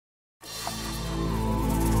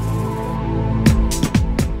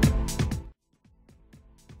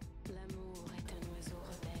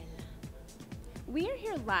We are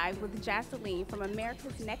here live with Jaslene from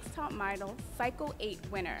America's Next Top Model, Cycle 8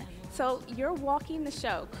 winner. So you're walking the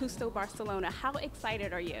show, Custo Barcelona. How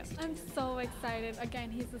excited are you? I'm so excited.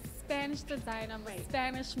 Again, he's a Spanish designer, I'm a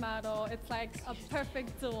Spanish model. It's like a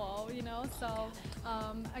perfect duo, you know? So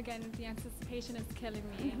again, the anticipation is killing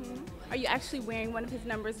me. Are you actually wearing one of his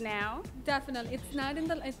numbers now? Definitely. It's not in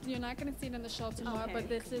the, you're not going to see it in the show tomorrow, but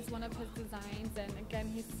this is one of his designs. And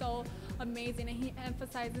again, he's so amazing, and he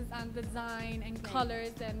emphasizes on design and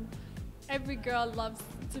colors, and every girl loves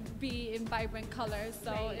to be in vibrant colors,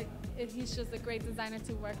 so he's just a great designer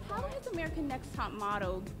to work for. How has American Next Top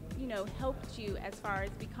Model, you know, helped you as far as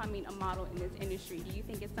becoming a model in this industry? Do you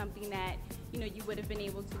think it's something that, you know, you would have been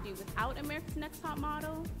able to do without America's Next Top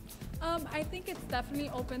Model? I think it's definitely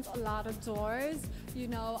opened a lot of doors. You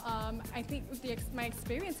know, I think my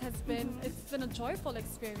experience has been, it's been a joyful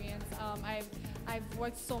experience. I've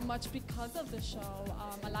worked so much because of the show.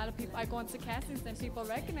 A lot of people, I go into castings and people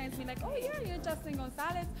recognize me like, oh yeah, you're Jaslene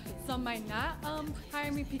Gonzalez. Some might not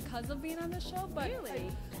hire me because of being on the show, but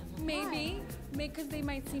maybe because they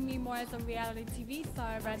might see me more as a reality TV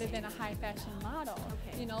star rather than a high fashion model.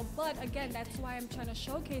 You know, but again, that's why I'm trying to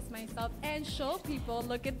showcase myself and show people,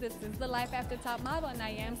 look at this is the life after top model, and I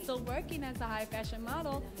am still working as a high fashion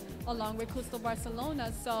model along with Custo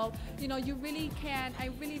Barcelona. So, you know, you really can, I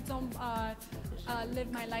really don't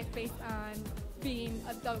live my life based on being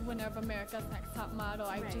the winner of America's Next Top Model.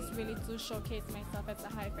 I just really do showcase myself as a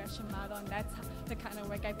high fashion model, and that's the kind of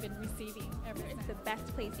work I've been receiving ever since. It's the best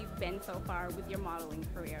place you've been so far with your modeling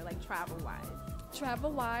career, like travel-wise?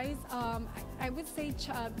 Travel-wise, I would say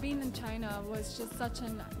being in China was just such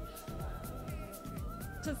an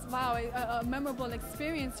a memorable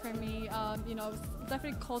experience for me. You know,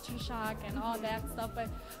 definitely culture shock and all that stuff, but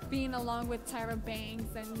being along with Tyra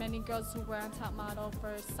Banks and many girls who were on Top Model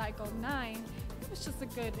for Cycle 9, it was just a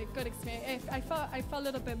good experience. I felt a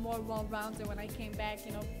little bit more well-rounded when I came back,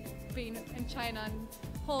 you know, being in China and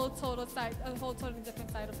a whole totally different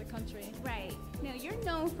side of the country. Right. Now, you're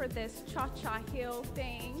known for this cha-cha heel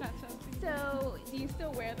thing. So, do you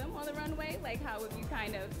still wear them on the runway? Like, how have you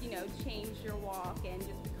kind of, you know, changed your walk and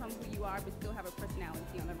just become who you are, but still have a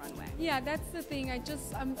personality on the runway? Yeah, that's the thing.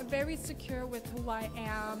 I'm very secure with who I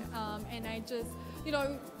am, and I just, you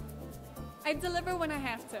know, I deliver when I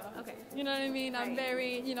have to. Okay. You know what I mean? I'm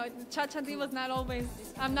very, you know, cha-cha diva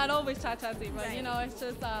I'm not always cha-cha diva, you know, it's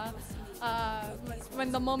just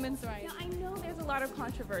when the moment's right. Now, I know there's a lot of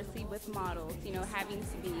controversy with models, you know, having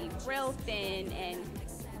to be real thin and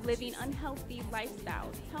living unhealthy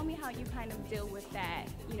lifestyles. Tell me how you kind of deal with that,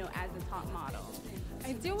 you know, as a top model.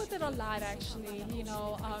 I deal with it a lot, actually, you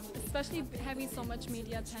know, especially having so much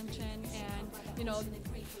media attention and, you know,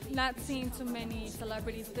 not seeing too many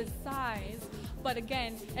celebrities this size. But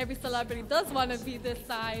again, every celebrity does want to be this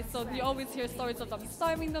size, so you always hear stories of them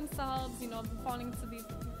starving themselves, you know, falling into these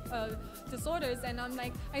disorders, and I'm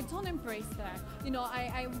like, I don't embrace that. You know,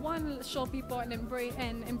 I want to show people and embrace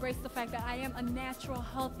the fact that I am a natural,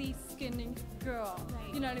 healthy, skinny girl.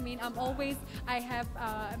 You know what I mean? I have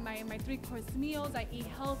my 3-course meals. I eat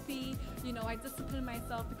healthy. You know, I discipline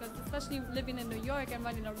myself because, especially living in New York and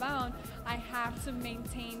running around, I have to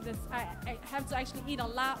maintain this. I have to actually eat a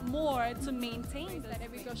lot more to maintain that.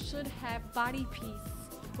 Every girl should have body peace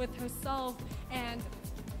with herself, and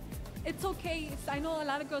it's okay. I know a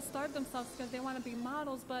lot of girls starve themselves because they want to be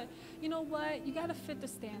models, but you know what? You got to fit the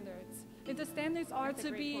standards. If the standards are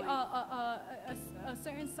to be a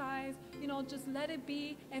certain size, you know, just let it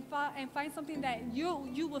be and find something that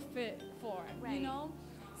you will fit for, you know?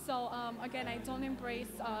 So again, I don't embrace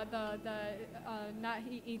the not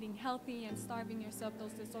eating healthy and starving yourself,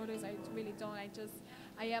 those disorders. I really don't.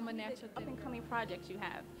 I am a natural. Up-and-coming projects you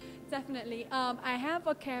have? Definitely. I have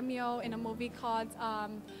a cameo in a movie called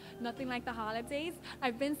Nothing Like the Holidays.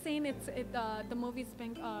 I've been saying the movie's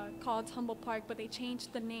been called Humble Park, but they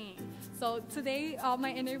changed the name. So today, all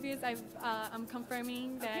my interviews, I'm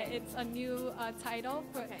confirming that it's a new title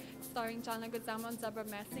starring Jaslene Gonzalez and Deborah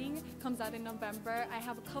Messing. Comes out in November. I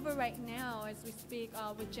have a cover right now as we speak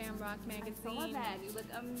with Jam Rock magazine. I saw that. You look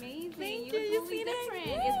amazing. Thank you. You look totally different.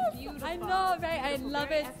 Yes. It's beautiful. I know, right? I love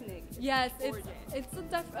it. Ethnic. Yes, it's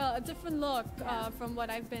a different look from what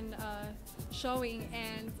I've been showing,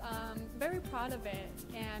 and very proud of it.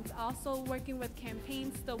 And also working with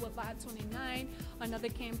campaigns still with Lot 29, another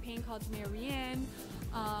campaign called Marianne,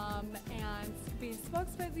 and being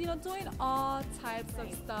spokesperson, you know, doing all types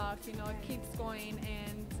of stuff, you know, it keeps going.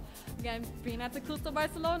 And again, being at the Custo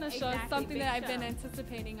Barcelona show is something that I've been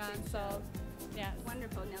anticipating on, so yes.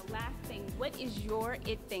 Wonderful. Now, last thing, what is your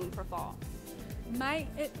it thing for fall?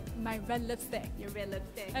 My red lipstick. Your red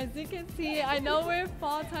lipstick. As you can see, I know we're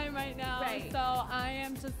fall time right now, Right. so I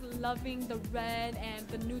am just loving the red and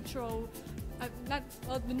the neutral,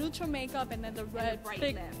 the neutral makeup and then the red the bright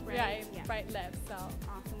big, lip, right? right, Yeah. bright lip. So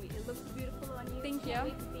Awesome. It looks beautiful on you. Thank Can't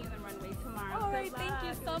you. wait to see you on the runway tomorrow. all Good right, thank you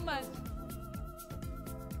luck. so much.